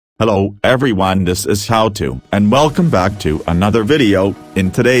Hello everyone, this is How To, and welcome back to another video. In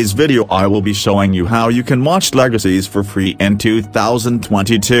today's video I will be showing you how you can watch Legacies for free in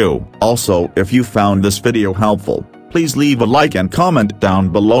 2022. Also, if you found this video helpful, please leave a like and comment down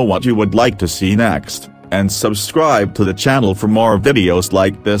below what you would like to see next, and subscribe to the channel for more videos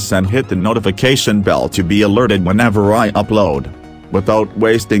like this and hit the notification bell to be alerted whenever I upload. Without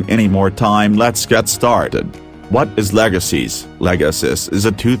wasting any more time, let's get started. What is Legacies? Legacies is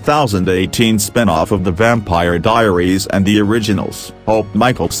a 2018 spin-off of the Vampire Diaries and the originals. Hope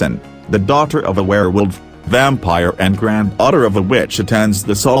Mikaelson, the daughter of a werewolf, vampire and granddaughter of a witch, attends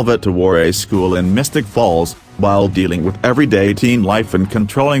the Salvatore School in Mystic Falls, while dealing with everyday teen life and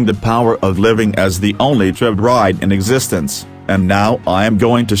controlling the power of living as the only tribrid in existence. And now I am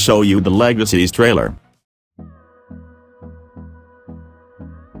going to show you the Legacies trailer.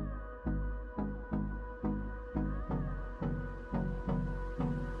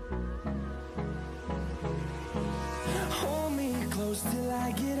 Till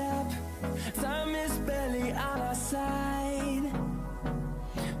I get up, time is barely on our side.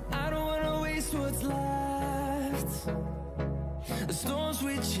 I don't wanna waste what's left. The storms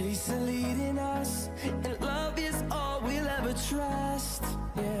we chase are leading us, and love is all we'll ever trust.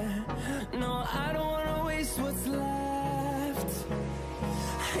 Yeah, no, I don't wanna waste what's left.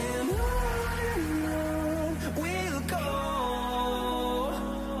 And on we'll go,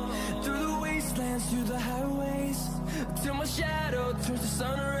 through the wastelands, through the highways, till my shadow turns to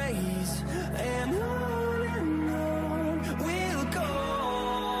sun rays. And on we'll go,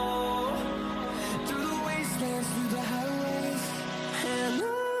 through the wastelands, through the highways, and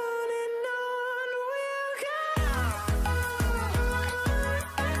on we'll go.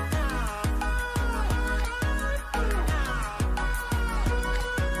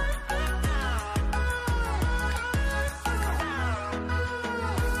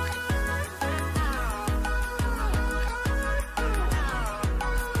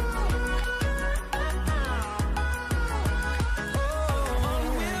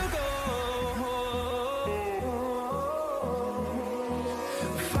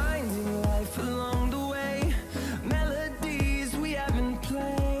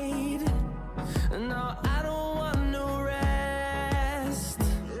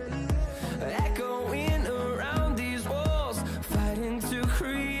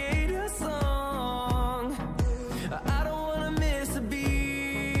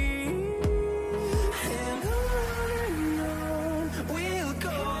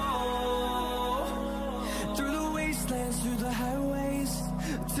 Through the highways,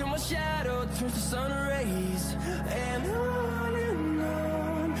 till my shadow turns to sun rays. And on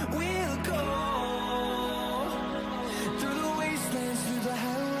we'll go, through the wastelands, through the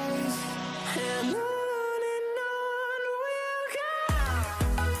highways, and on we'll go.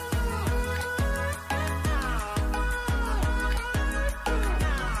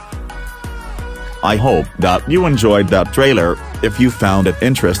 I hope that you enjoyed that trailer. If you found it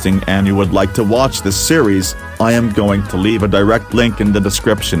interesting and you would like to watch this series, I am going to leave a direct link in the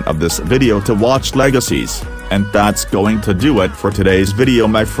description of this video to watch Legacies. And that's going to do it for today's video,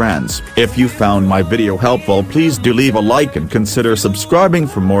 my friends. If you found my video helpful, please do leave a like and consider subscribing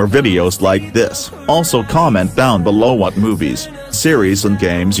for more videos like this. Also comment down below what movies, series and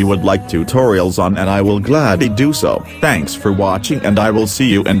games you would like tutorials on, and I will gladly do so. Thanks for watching, and I will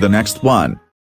see you in the next one.